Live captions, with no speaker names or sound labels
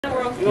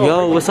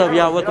Yo, what's up,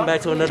 y'all? Welcome back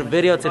to another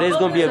video. Today's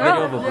gonna be a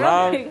video of a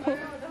vlog.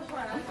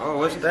 Oh,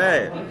 what's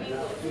that?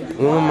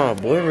 My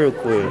boy real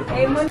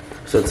quick.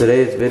 So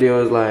today's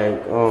video is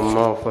like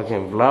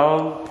motherfucking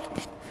vlog.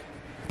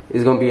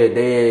 It's gonna be a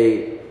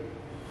day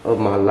of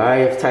my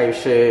life type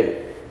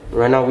shit.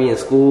 Right now we in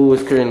school.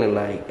 It's currently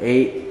like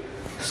 8.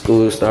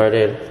 School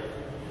started.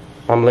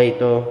 I'm late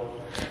though.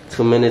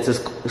 2 minutes is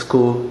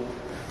cool.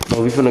 But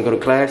we finna go to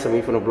class and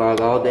we finna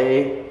vlog all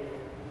day.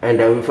 And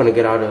then we finna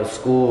get out of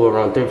school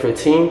around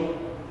 3:15.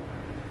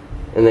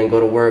 And then go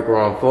to work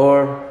around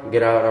 4.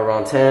 Get out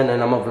around 10.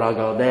 And I'm gonna vlog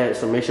all that.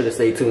 So make sure to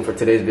stay tuned for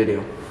today's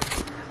video.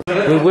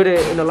 We with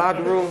it in the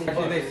locker room.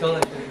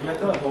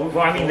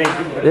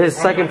 This is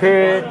second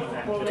period.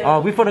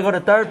 We finna go to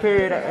third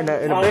period in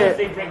a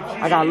bit.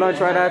 I got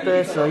lunch right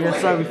after. So yes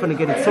sir, we finna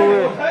get into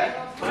it.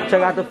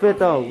 Check out the fit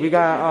though. We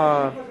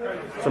got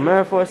some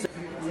Air Force.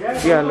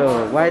 We got a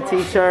little white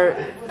t-shirt.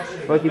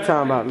 What you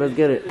talking about? Let's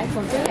get it.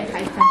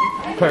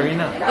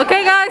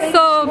 Okay guys,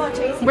 so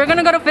we're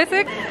gonna go to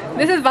physics.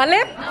 This is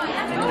Vale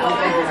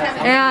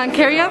and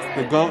Carrie.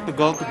 The goat.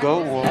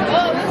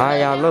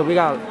 Alright y'all, look, we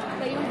got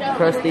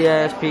crusty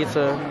ass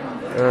pizza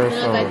and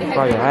some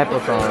probably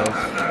applesauce.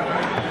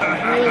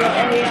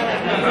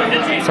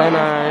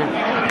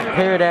 10:09.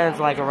 Period ends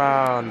like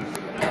around,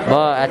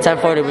 but at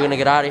 10:40 we're gonna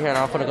get out of here and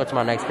I'm gonna go to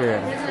my next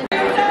period.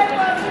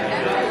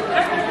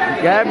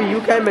 Gabby,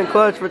 you came in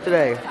clutch for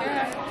today.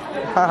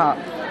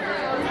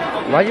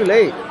 Why you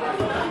late?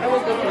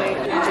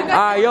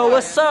 Alright, yo,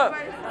 what's up?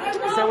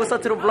 Say what's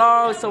up to the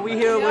vlog. So we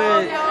here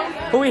with,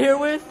 who we here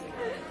with?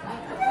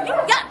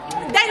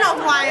 They know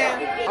who I am.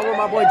 I'm with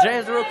my boy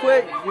James real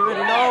quick. You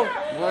already know.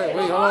 Wait,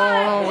 hold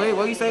on. Wait,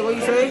 what you say?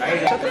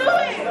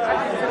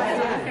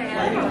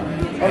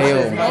 Hey yo,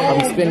 I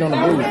be spitting on the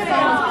booth. I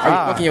be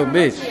fucking your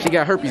bitch. She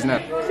got herpes now.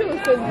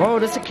 Bro,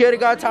 the security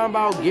guard talking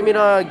about give me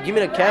the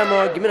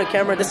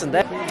camera, this and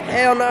that.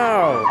 Hell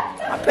no.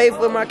 I paid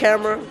for my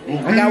camera.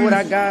 I got what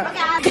I got.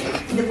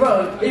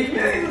 Bro,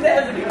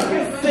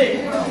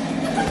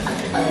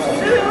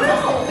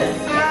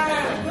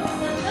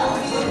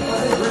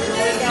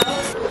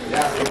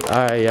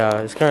 alright y'all,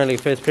 it's currently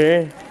 5th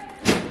period.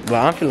 But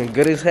I'm feeling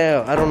good as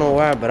hell. I don't know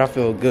why, but I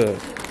feel good.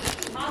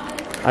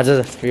 I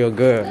just feel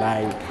good,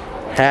 like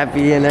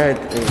happy and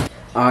everything.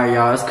 Alright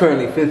y'all, it's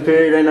currently 5th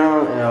period right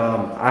now.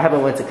 I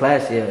haven't went to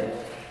class yet.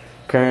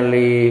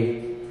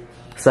 Currently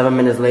 7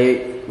 minutes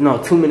late. No,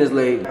 2 minutes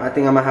late. I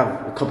think I'm gonna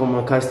have a couple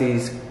more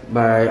custodies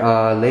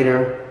by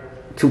later.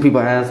 2 people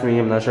asked me.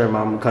 I'm not sure if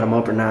I'm gonna cut them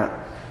up or not.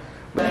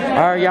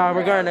 Alright y'all,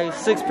 we're going to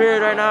 6th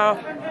period right now.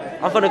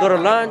 I'm gonna go to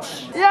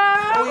lunch.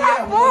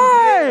 Yeah,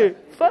 boy!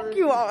 Fuck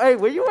you all. Hey,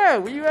 where you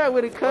at? Where you at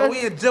with it, cuz?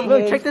 We in gym.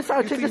 Look, check this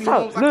out, check this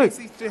out. Look.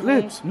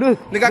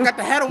 Nigga, I got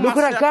the hat on Look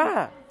my what I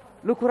got.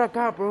 Look what I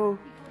got, bro.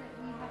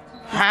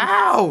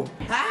 How?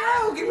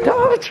 Give me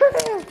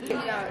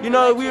You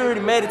know, we already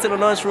made it to the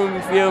lunchroom,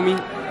 you feel me?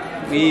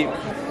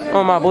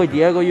 My boy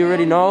Diego, you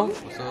already know.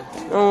 What's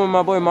up?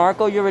 My boy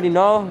Marco, you already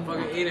know.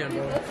 Fucking eating,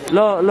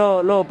 bro.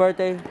 Little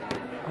birthday.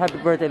 Happy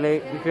birthday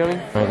late, you feel me?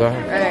 Alright, go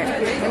ahead.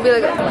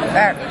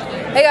 Alright.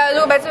 Hey guys,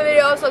 welcome back to the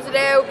video. So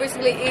today we're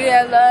basically eating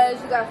at lunch.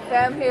 We got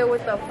fam here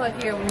with the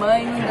fucking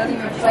money. Don't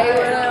even play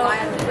with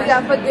him. We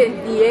got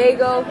fucking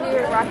Diego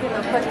here rocking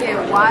the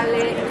fucking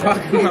wallet.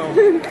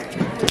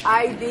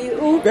 ID.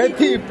 Ooh,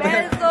 50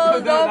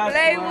 pesos. Don't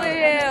play with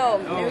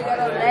him. Then we got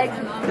a leg.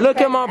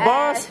 Look at my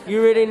boss. You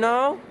already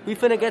know. We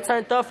finna get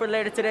turned up for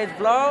later today's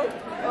vlog.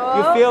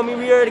 You feel me?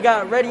 We already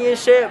got ready and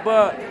shit,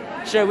 but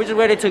shit, we just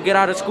ready to get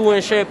out of school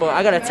and shit, but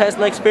I got a test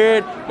next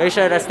period. Make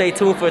sure that stay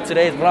tuned for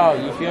today's vlog,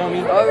 you feel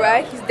me?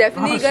 Alright, he's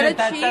definitely gonna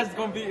cheat. Test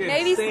gonna be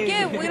Maybe insane.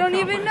 skip, we don't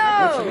even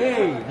know.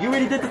 Hey, you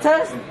already did the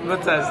test?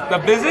 What test? The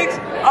physics?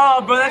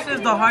 Oh, bro, that shit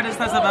is the hardest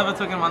test I've ever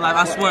taken in my life.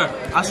 I swear,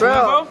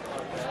 bro.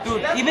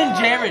 Dude, even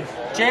Jared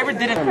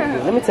didn't.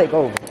 Let me take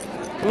over.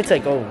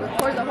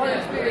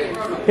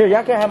 Here,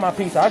 y'all can have my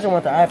pizza. I just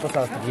want the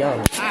applesauce, to be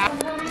honest.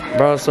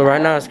 Bro, so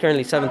right now it's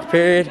currently 7th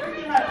period.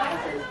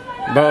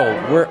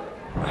 Bro,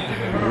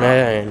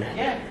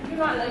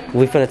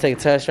 we finna take a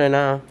test right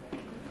now.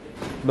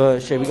 But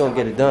shit, we gonna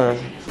get it done.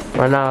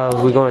 Right now,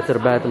 we going to the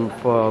bathroom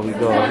before we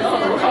go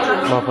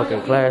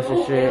motherfucking class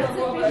and shit.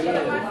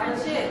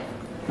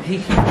 He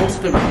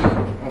posted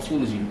on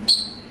school as you.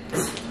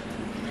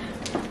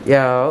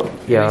 Yo.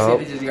 They said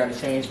they just gotta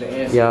change the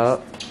answers.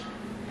 Yo.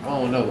 I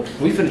don't know.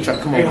 We finna try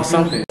to come up with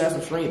something. He got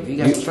some strength. He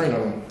got some strength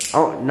on him.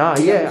 Oh, nah,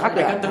 yeah. I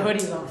got the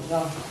hoodie on.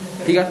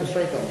 He got some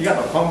strength on. You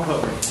got the phone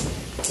cover.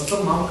 What's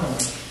up, mom coming?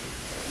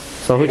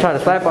 So who trying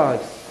to slap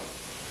us?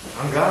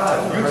 I'm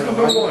God. You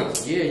number one.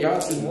 Yeah, y'all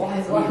see.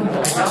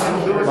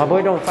 My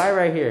boy don't fight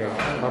right here.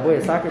 My boy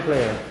is a soccer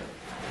player.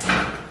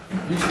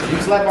 You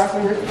slap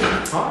boxing, Rick?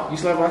 Huh? You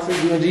slap boxing?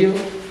 You and Gio?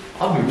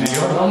 I'll do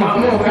Gio.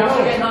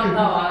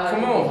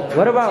 Come on.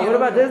 What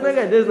about this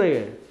nigga?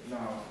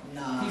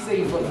 He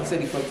said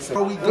he fucked.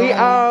 We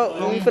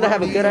finna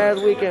have a good ass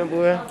weekend,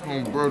 boy.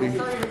 Oh, Brody.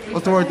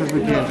 What's the word this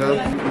weekend, Joe?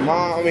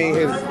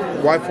 His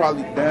wife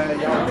probably died.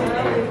 Y'all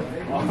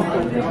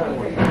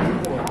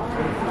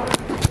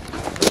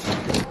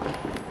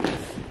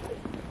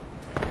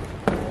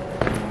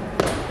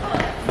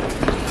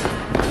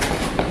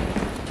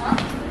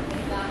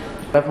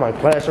Left my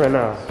class right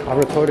now. I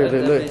recorded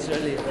it. Look.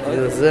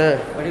 What's that?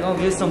 Are you gonna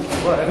get some?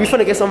 We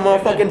finna get some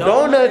motherfucking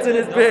donuts in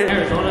this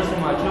bitch. Donuts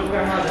from my trip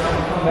grandma, then I'm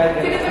gonna come back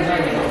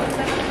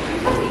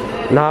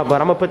and Nah,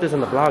 but I'm gonna put this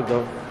in the vlog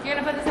though. You're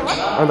gonna put this in what?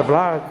 On the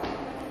vlog.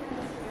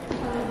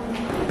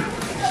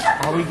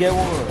 how we get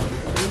one?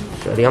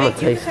 Shorty, I'm gonna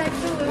taste. Hey,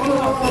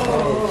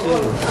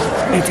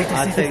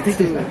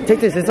 take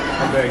this. I'm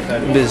very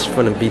excited. This is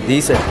finna be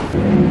decent.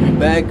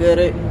 Back at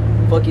it.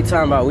 Fuck you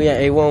talking about? We at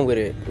A1 with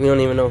it. We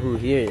don't even know who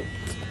here.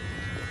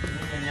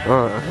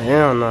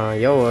 Hell nah.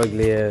 Yo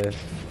ugly ass.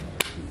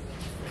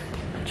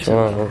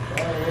 Chill.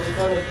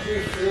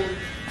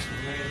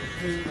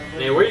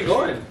 Hey, where you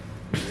going?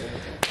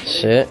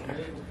 Shit.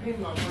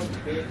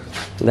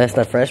 That's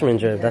the freshman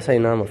drip. That's how you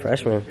know I'm a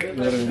freshman.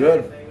 Looking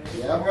good.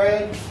 Yeah,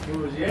 Brian.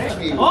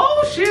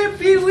 Oh shit,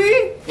 Pee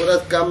Wee!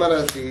 Puras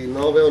cámaras y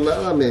no veo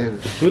nada, man.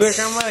 Pura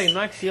cámara y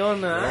no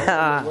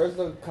acciona. Where's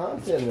the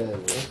content, man?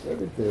 Where's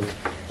everything?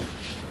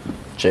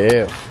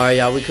 Chill. Alright,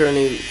 y'all, we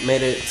currently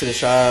made it to the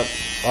shop.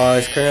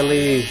 It's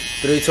currently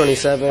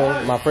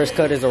 3:27. My first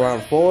cut is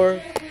around 4.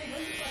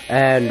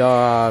 And,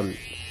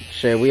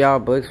 shit, we all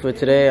booked for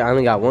today. I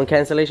only got one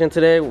cancellation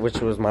today, which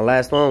was my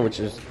last one, which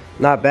is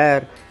not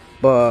bad.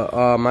 But,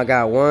 I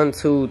got 1,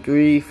 2,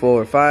 3,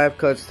 4, 5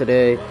 cuts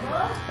today.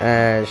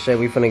 And, shit,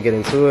 we finna get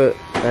into it.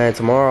 And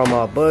tomorrow I'm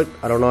all booked.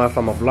 I don't know if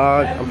I'm a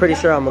vlog. I'm pretty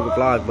sure I'm gonna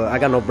vlog, but I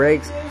got no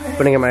breaks.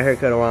 Finna get my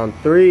haircut around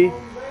 3.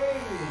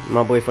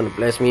 My boy finna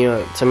bless me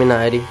up. Tell me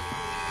not, Eddie.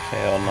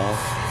 Hell no.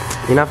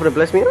 You not finna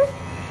bless me up?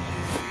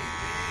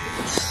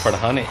 For the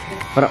honey.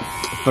 For the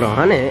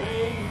 100?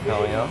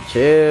 Hell yeah.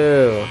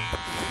 Chill.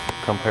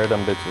 Compare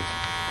them bitches.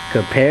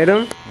 Compare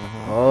them?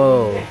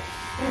 Oh.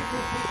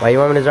 Why you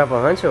want me to drop a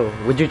huncho?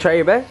 Would you try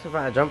your best if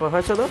I jump a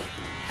huncho though?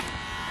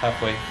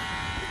 Halfway.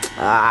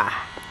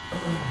 Ah.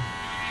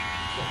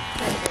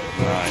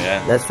 Yeah.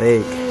 That's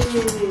fake.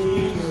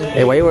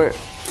 Hey, why you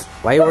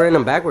wearing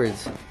them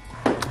backwards?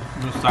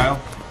 New style.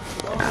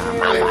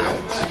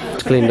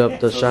 Just cleaned up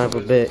the shop a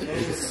bit. You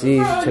can see,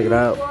 check it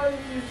out.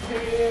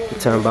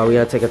 Talking about we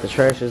gotta take out the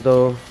trashes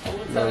though.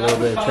 Got a little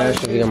bit of trash.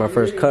 We got my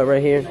first cut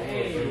right here.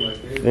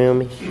 Feel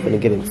me? Gonna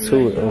get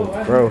into it,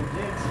 bro.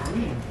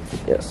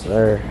 Yes,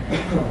 sir.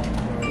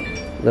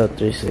 Little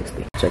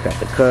 360. Check out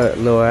the cut, a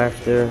little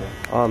after.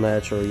 All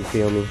natural, you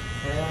feel me?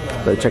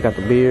 But check out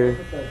the beard.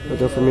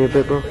 Look up for me a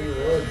bit, bro. Look at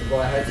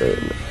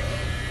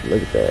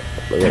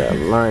that. Look at that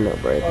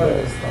lineup right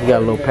there. You got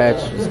a little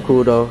patch. It's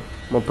cool though.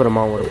 I'm gonna put them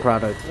on with a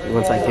product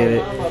once I get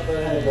it.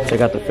 Check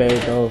out the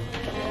fade though.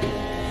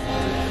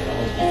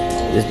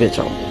 This bitch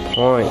on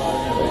point.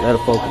 Let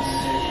it focus.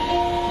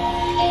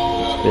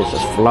 This bitch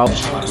is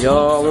flawless. Yo,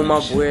 I'm with my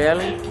boy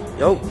Allen.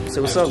 Yo, say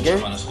what's up,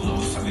 gang.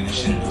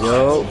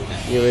 Yo,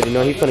 you already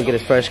know he finna get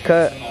his fresh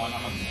cut.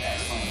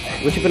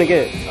 What you finna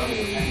get?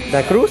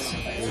 That Cruz?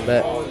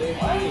 But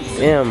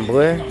damn,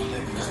 boy.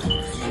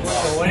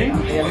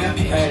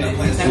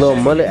 Little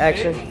mullet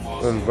action.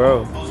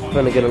 Bro,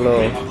 finna get a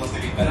little.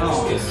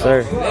 Yes,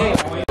 sir.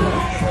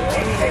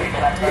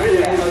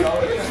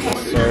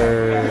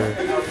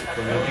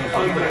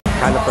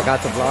 Kinda forgot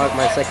to vlog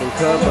my second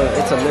cut, but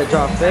it's a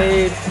mid-drop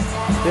fade.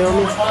 Feel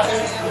me?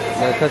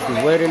 My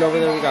customer's waiting over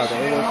there. We got the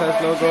A1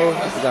 Cuts logo.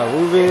 We got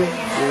Ruben. You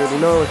already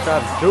know.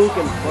 Shop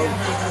juking, folks.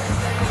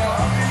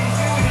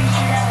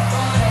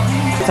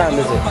 What time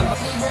is it?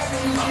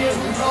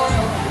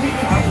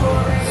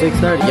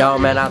 6:30. Yo,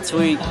 man, I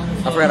tweaked. I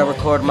forgot to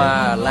record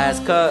my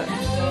last cut.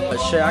 But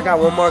shit, I got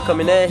one more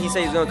coming in. He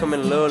said he's gonna come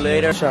in a little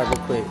later. Shot real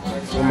quick.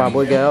 When my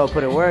boy get out,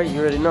 put it work. You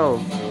already know.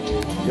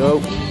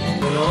 Yo.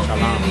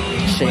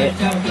 Shit.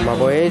 My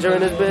boy Angel in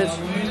this bitch.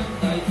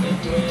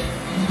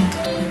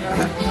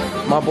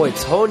 My boy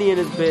Tony in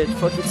this bitch.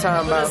 Fuck you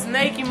talking about? The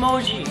snake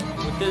emoji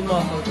with this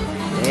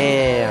motherfucker.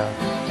 Damn.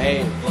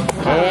 Hey.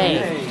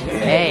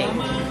 Hey.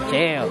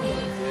 Damn.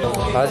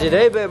 How's your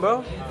day been,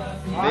 bro?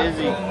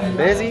 Busy.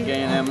 Busy?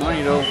 Getting that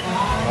money though.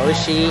 Oh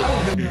shit. A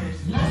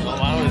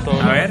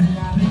ver.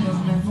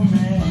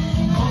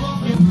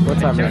 What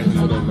time is it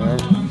today, man?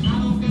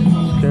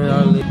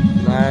 Currently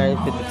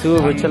 9:52.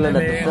 We're chilling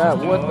at the shop.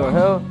 What the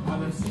hell?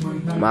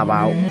 My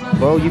bow.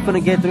 Bro, you finna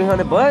get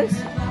 300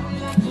 bucks?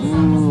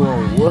 Ooh,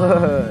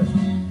 what?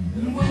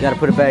 You gotta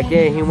put it back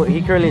in.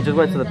 He currently just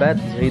went to the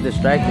bathroom, so he's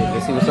distracted.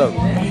 Let's see what's up.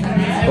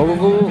 Go, go,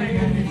 go.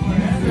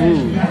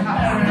 Ooh.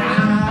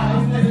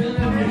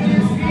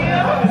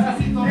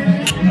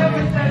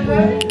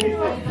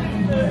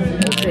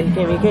 Okay, he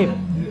came.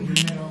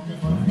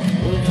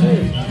 Okay.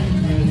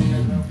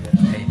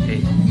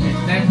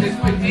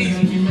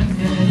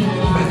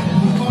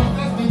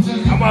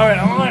 I'm alright.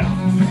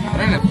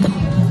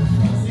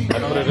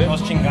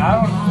 Nos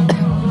chingaron.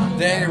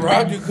 Damn, they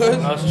robbed you, cuz.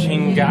 Nos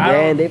chingaron.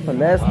 Damn, they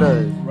finessed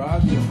us.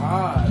 Robbed you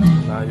hard.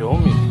 Nah, you owe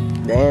me.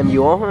 Damn,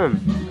 you owe him.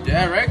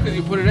 Yeah, right, cuz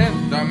you put it in.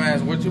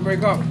 Dumbass, where'd you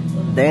break up?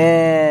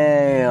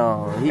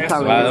 Damn. He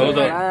talking That was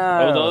the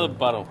about other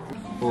bottle.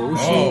 Oh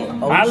shit.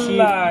 Oh shit.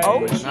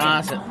 Oh shit.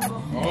 Nah,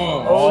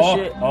 Oh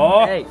shit.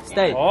 Oh. Hey,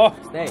 stay. Oh.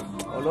 Stay.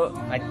 Oh look.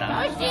 Like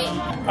that.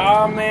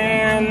 Oh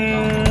man.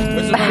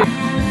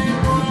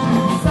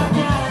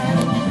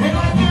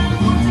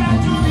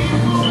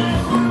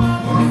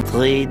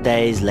 3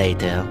 days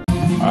later.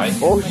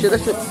 Oh shit,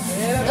 that shit.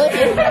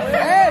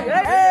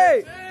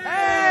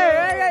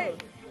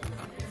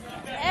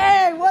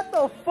 Hey, what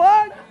the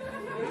fuck?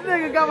 This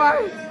nigga got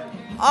my...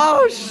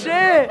 Oh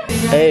shit!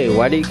 Hey,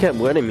 why do you keep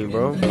winning me,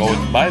 bro? Go with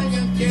the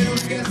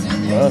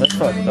vibes. Bro, that's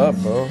fucked up,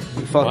 bro.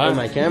 You fucked with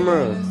my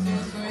camera.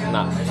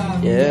 Nah.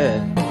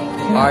 Yeah.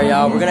 Alright,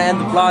 y'all, we're gonna end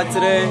the vlog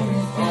today.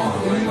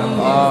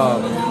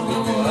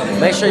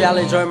 Make sure y'all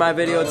enjoy my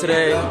video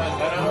today.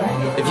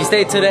 If you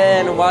stayed to the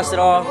end and watched it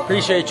all,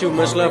 appreciate you.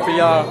 Much love for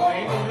y'all.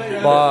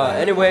 But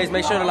anyways,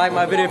 make sure to like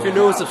my video if you're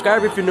new,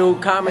 subscribe if you're new,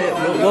 comment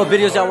what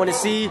videos y'all want to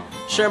see,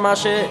 share my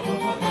shit.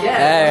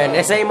 And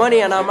this ain't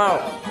money and I'm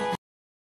out.